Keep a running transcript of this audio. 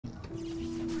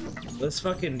Let's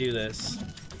fucking do this.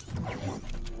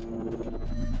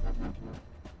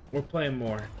 We're playing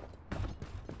more.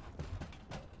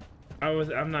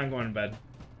 I'm not going to bed.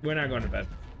 We're not going to bed.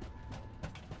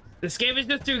 This game is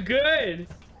just too good.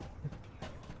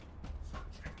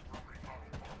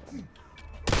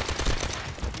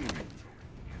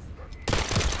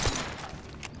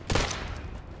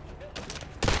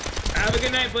 Have a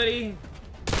good night, buddy.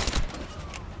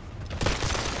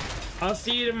 I'll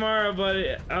see you tomorrow,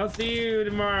 buddy. I'll see you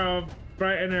tomorrow,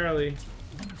 bright and early.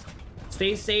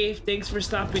 Stay safe. Thanks for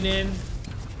stopping in.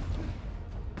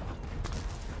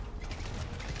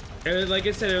 It was, like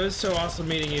I said, it was so awesome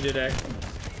meeting you today.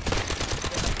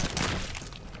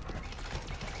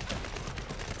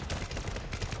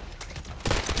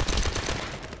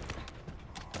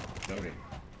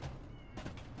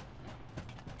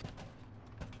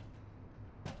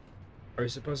 Are we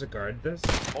supposed to guard this?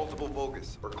 Multiple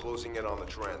Vulgus are closing in on the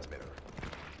transmitter.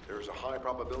 There is a high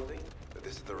probability that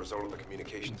this is the result of the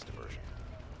communications diversion.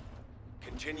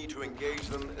 Continue to engage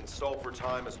them and stall for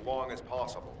time as long as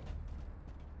possible.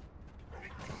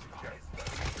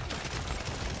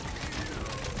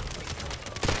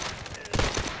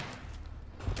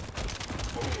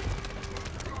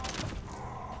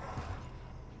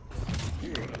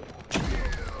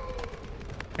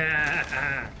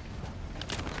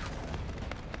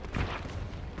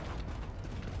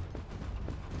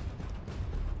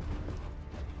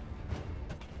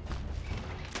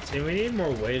 See, we need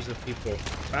more waves of people.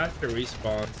 Faster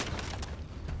respawns.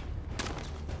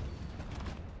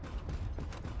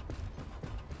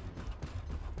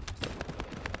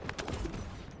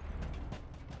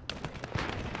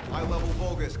 High-level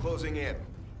Vulgus closing in.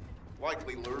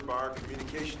 Likely lured by our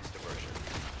communications diversion.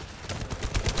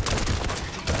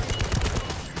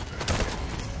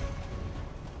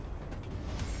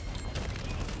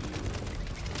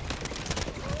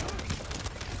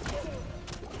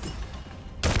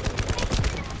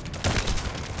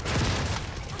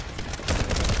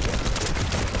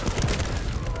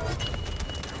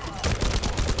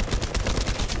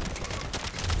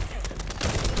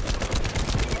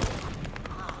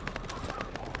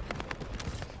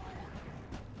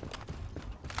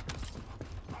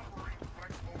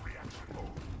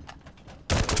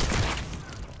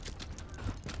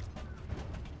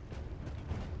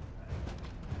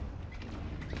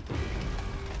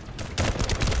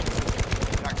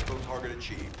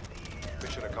 Achieved.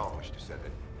 Mission accomplished,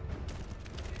 Descendant.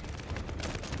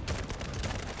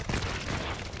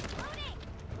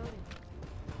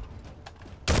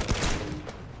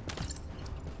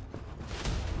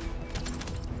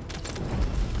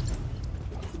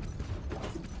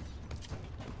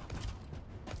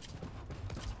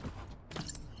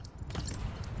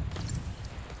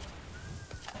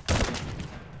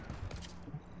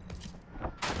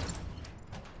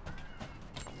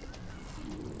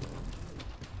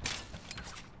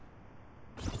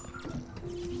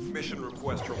 Mission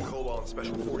request from Colon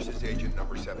Special Forces Agent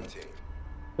number 17.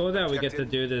 Well, that we get to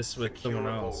do this with someone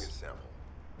else.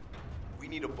 We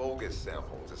need a Vulgus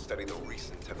sample to study the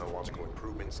recent technological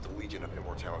improvements to Legion of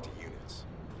Immortality units.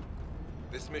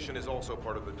 This mission is also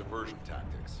part of the diversion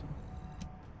tactics.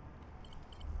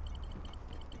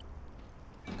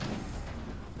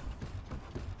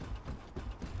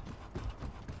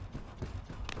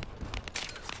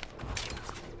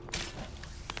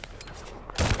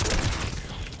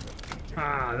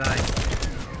 Ah, nice.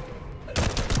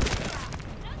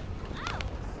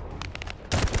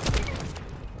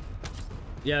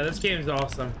 Yeah, this game's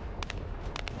awesome.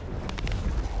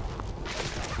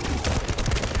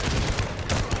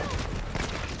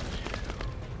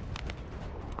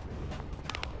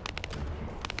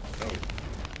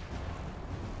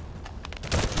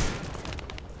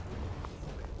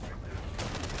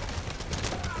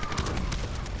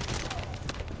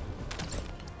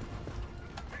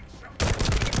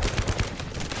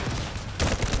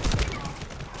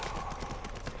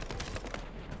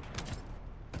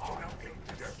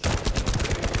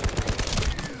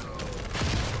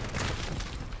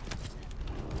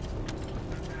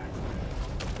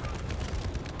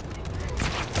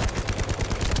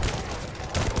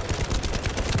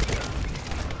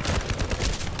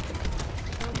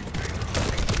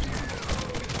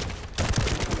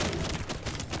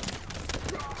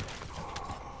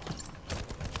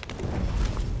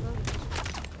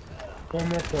 One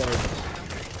more card.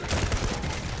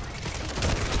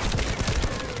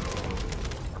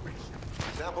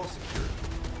 Sample secured.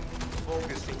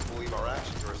 Vulgus seems to believe our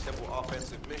actions are a simple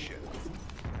offensive mission,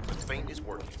 but feint is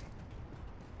working.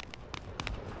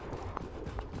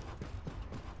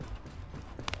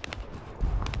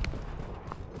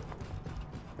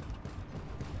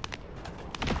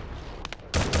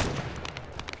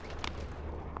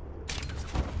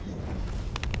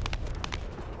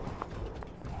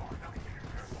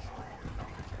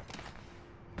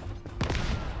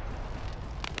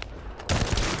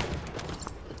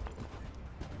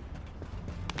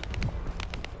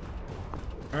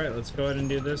 right, let's go ahead and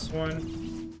do this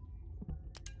one.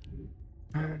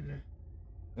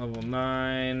 Level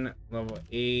 9, level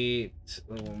 8,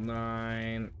 level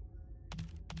 9.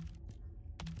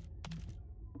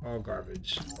 All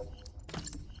garbage.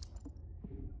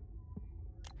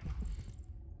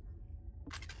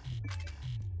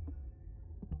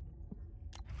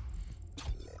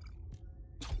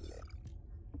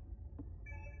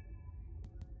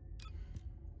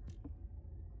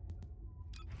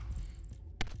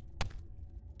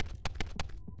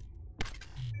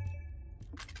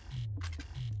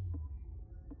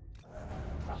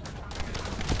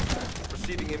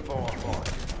 Receiving info online.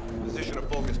 Position of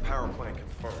focus power plant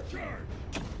confirmed.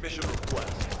 Mission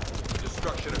request.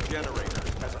 Destruction of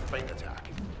generators as a feint attack.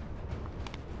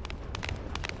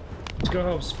 Let's go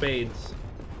help Spades.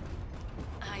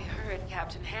 I heard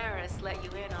Captain Harris let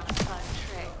you in on a fun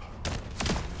trick.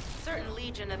 Certain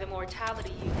Legion of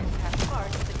Immortality units have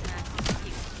parts that can access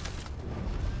you.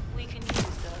 We can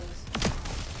use those.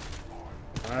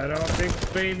 I don't think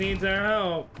Spade needs our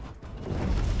help.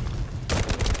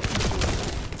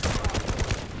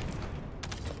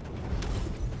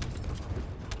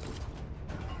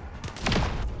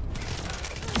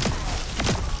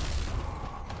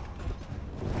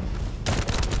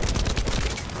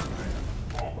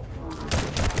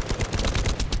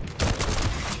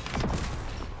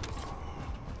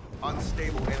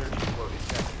 Unstable energy flow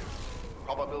detected.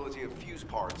 Probability of fuse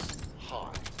parts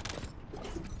high.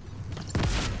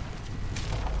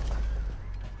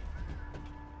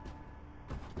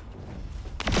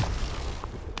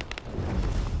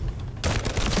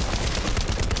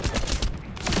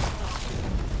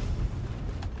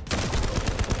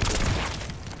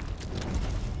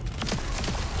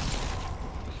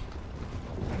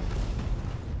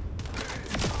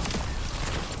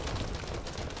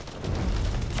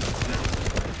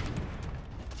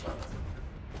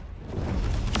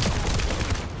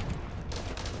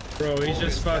 Bro, he's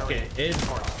just fucking in.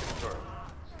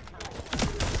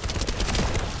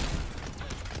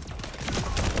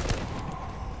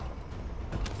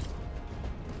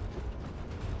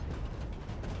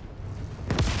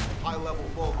 High-level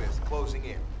focus closing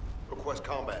in. Request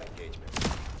combat engagement.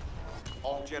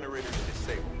 All generators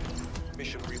disabled.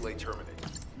 Mission relay terminated.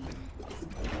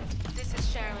 This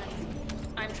is Sharon.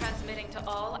 I'm transmitting to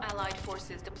all Allied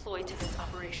forces deployed to this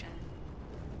operation.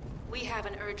 We have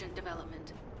an urgent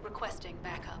development, requesting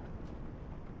backup.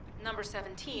 Number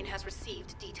 17 has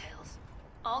received details.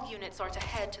 All units are to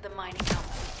head to the mining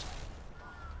outpost.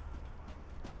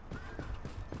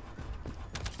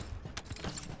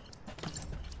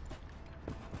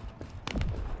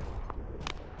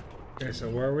 Okay, so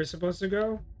where are we supposed to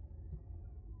go?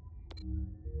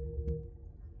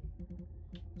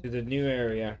 To the new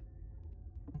area.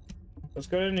 Let's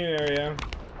go to the new area.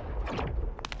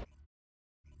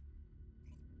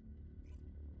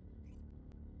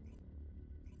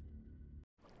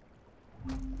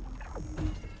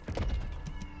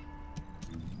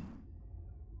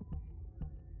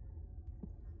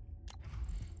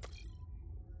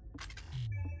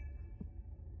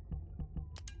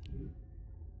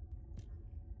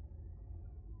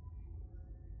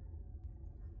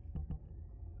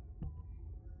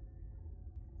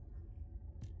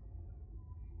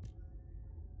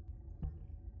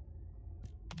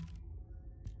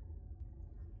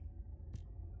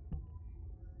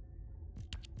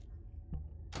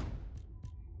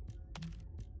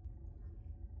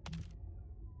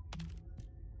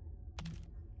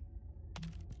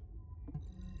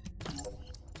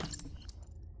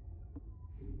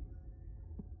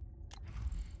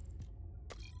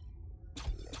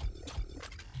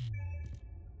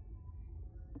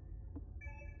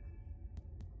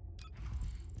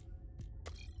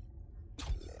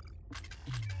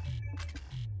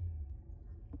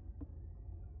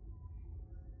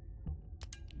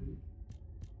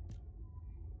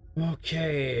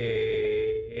 Okay.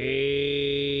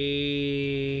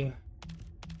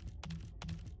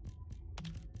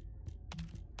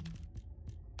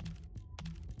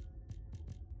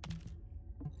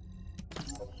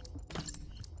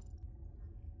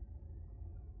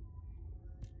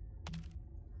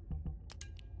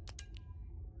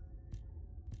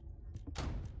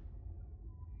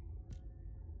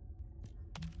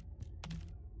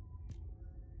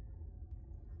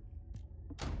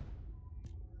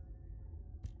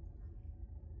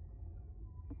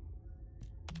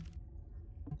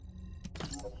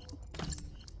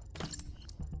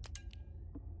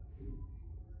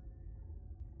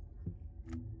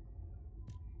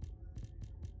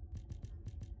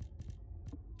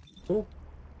 Cool.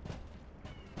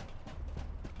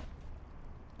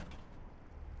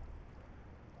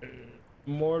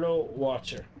 Mortal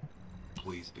Watcher.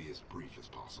 Please be as brief as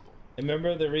possible. A member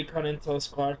of the Recon Intel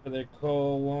Squad for the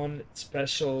Colon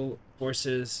Special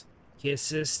Forces. He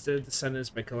assists the Descendants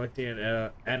by collecting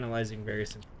and analyzing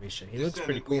various information. He looks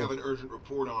pretty cool. We have an urgent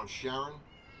report on Sharon.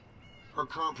 Her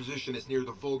current position is near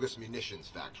the Vulgus munitions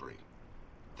factory.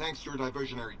 Thanks to her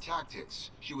diversionary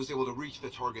tactics, she was able to reach the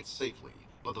target safely,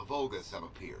 but the Vulgus have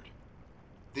appeared.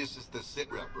 This is the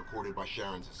sitrep recorded by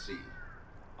Sharon's AC.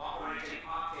 Operating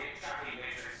arcade tracking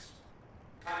matrix.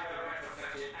 Timer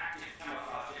retrofitted active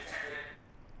camouflage detected.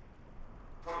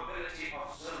 Probability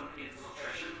of zone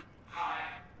infiltration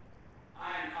high.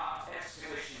 Ironheart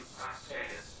excavation site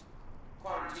status.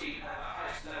 Quarantine at the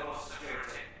highest level of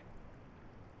security.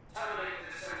 Terminate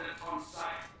the Descendant on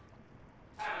site.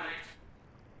 Terminate.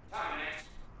 Terminate.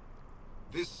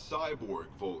 This cyborg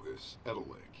Vulgus,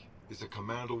 Edelik, is a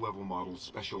commando-level model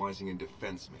specializing in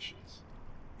defense missions.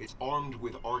 It's armed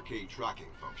with arcade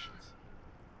tracking functions.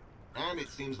 And it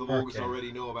seems the Vulgus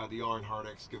already know about the Ironheart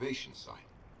excavation site.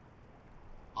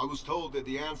 I was told that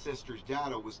the Ancestors'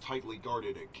 data was tightly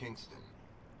guarded at Kingston.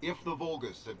 If the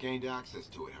Vulgus have gained access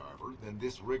to it, however, then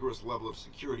this rigorous level of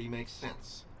security makes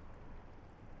sense.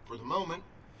 For the moment,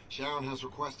 Sharon has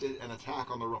requested an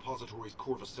attack on the repository's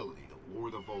core facility to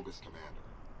lure the Vulgus commander.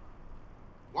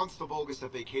 Once the Vulgus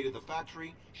have vacated the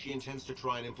factory, she intends to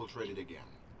try and infiltrate it again.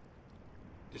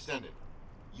 Descendant,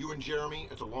 you and Jeremy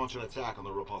are to launch an attack on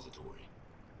the repository.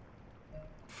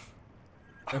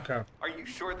 Okay. Are you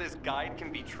sure this guide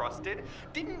can be trusted?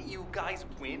 Didn't you guys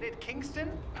win at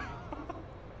Kingston?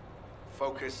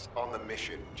 Focus on the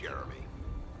mission, Jeremy.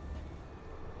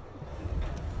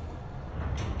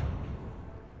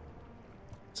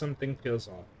 Something feels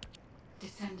off.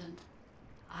 Descendant,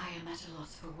 I am at a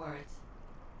loss for words.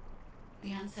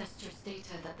 The Ancestors'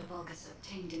 data that the Vulgus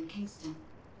obtained in Kingston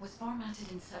was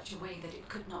formatted in such a way that it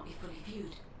could not be fully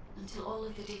viewed until all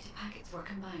of the data packets were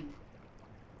combined.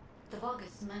 The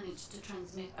Vulgus managed to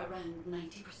transmit around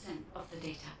 90% of the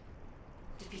data.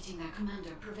 Defeating their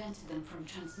commander prevented them from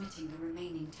transmitting the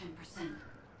remaining 10%.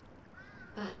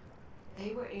 But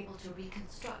they were able to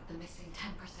reconstruct the missing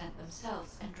 10%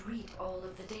 themselves and read all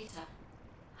of the data.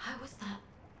 How was that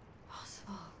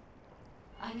possible?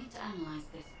 I need to analyze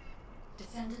this.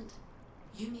 Descendant,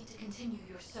 you need to continue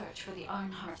your search for the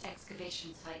Ironheart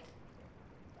excavation site.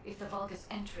 If the Vulgus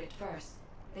enter it first,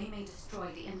 they may destroy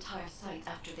the entire site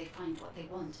after they find what they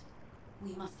want.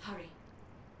 We must hurry.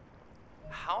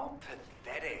 How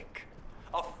pathetic.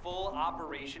 A full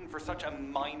operation for such a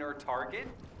minor target?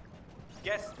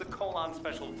 Guess the Colon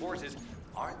Special Forces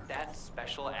aren't that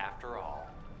special after all.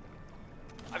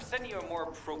 I've sent you a more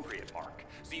appropriate mark,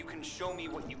 so you can show me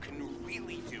what you can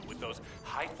really do with those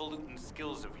highfalutin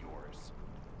skills of yours.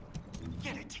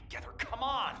 Get it together, come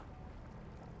on!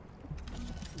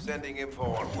 Sending info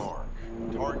on mark.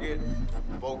 Target,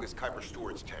 Vulgus Kuiper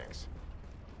storage tanks.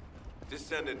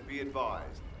 Descendant, be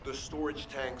advised. The storage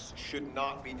tanks should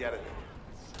not be detonated.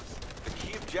 The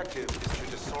key objective is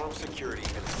to disarm security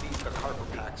and seize the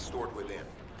Kuiper packs stored within.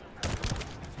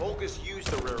 Vulgus use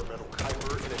the rare metal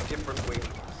Kuiper in a different way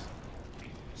from us.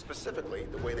 Specifically,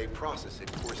 the way they process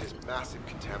it causes massive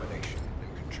contamination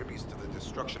and contributes to the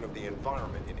destruction of the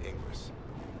environment in Ingris.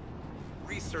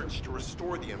 Research to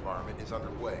restore the environment is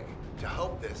underway. To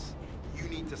help this, you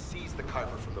need to seize the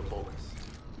Kuiper from the Vulgus.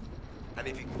 And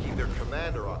if you can keep their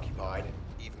commander occupied,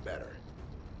 even better.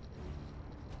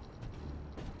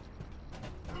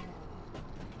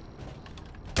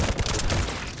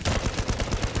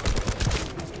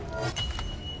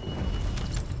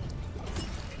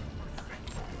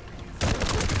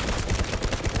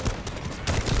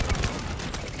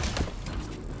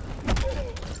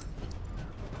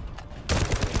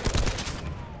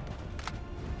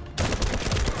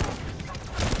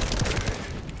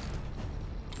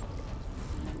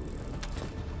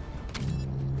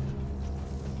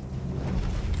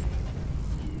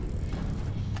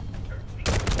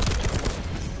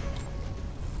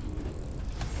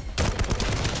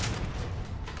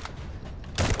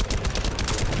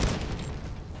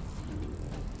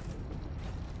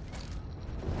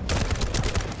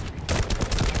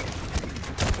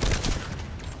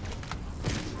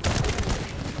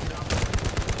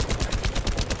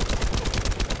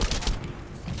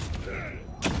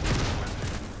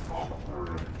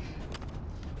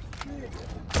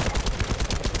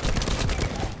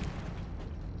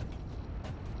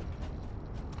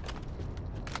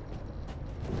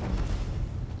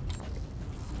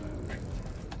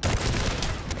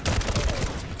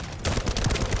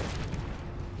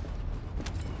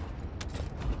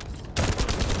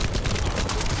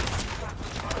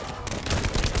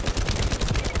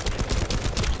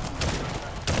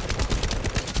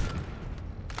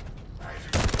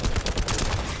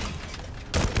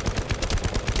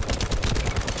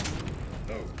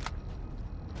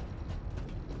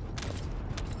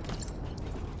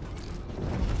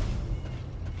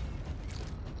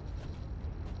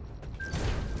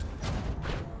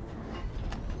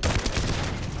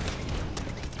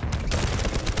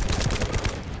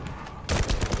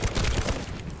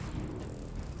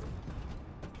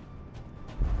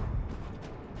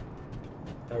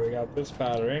 we got this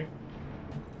battery.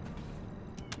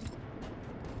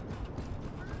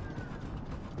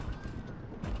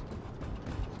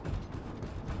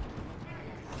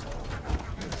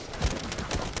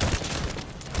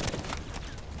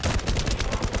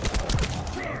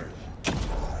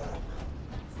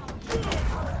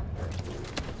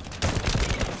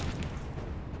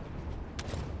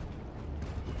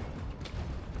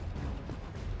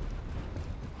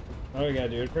 Oh, we gotta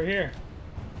do it for here.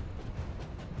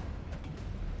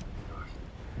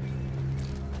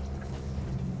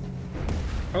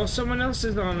 Oh, someone else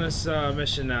is on this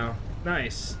mission now.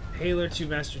 Nice. Hailer to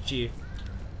Master Chief.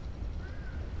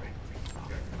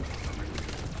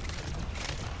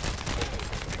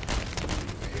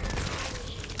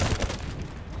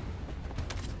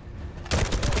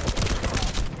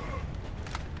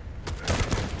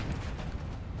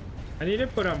 I need to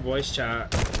put on voice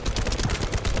chat.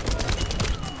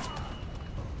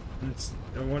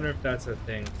 I wonder if that's a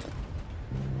thing.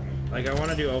 Like, I want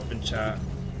to do open chat.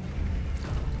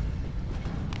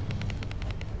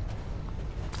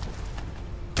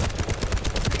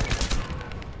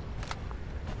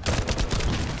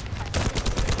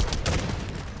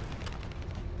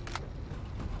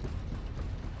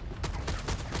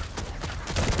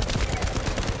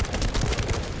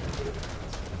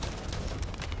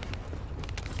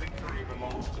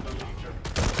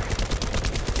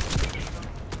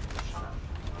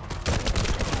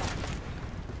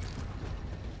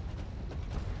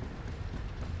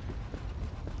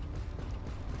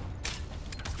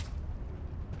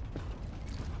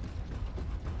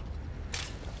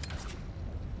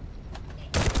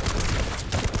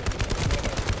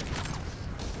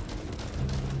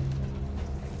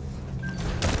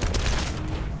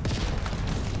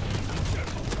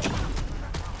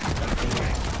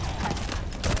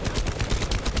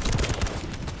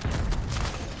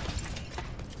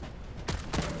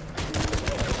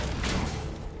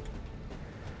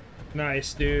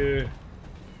 Nice, dude.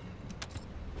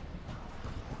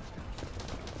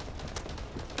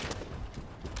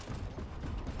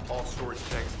 All storage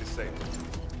tanks disabled.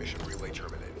 Mission relay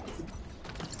terminated.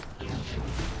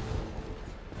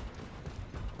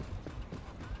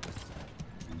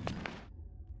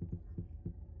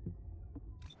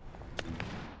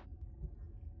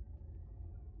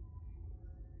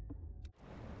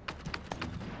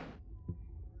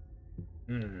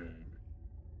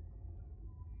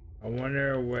 I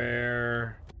wonder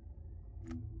where...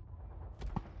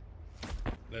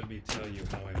 Let me tell you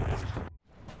how I managed it.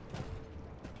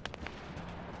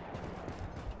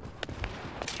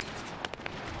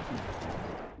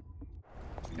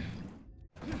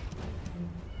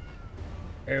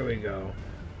 Here we go.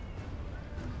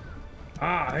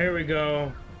 Ah, here we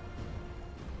go.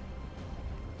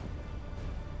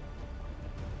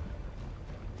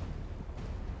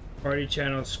 Party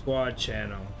channel, squad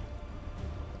channel.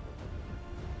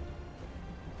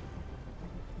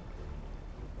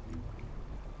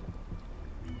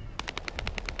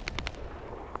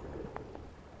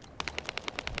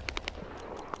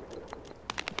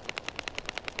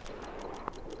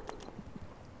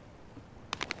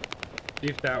 See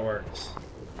if that works.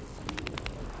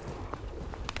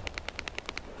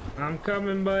 I'm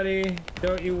coming, buddy.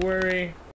 Don't you worry.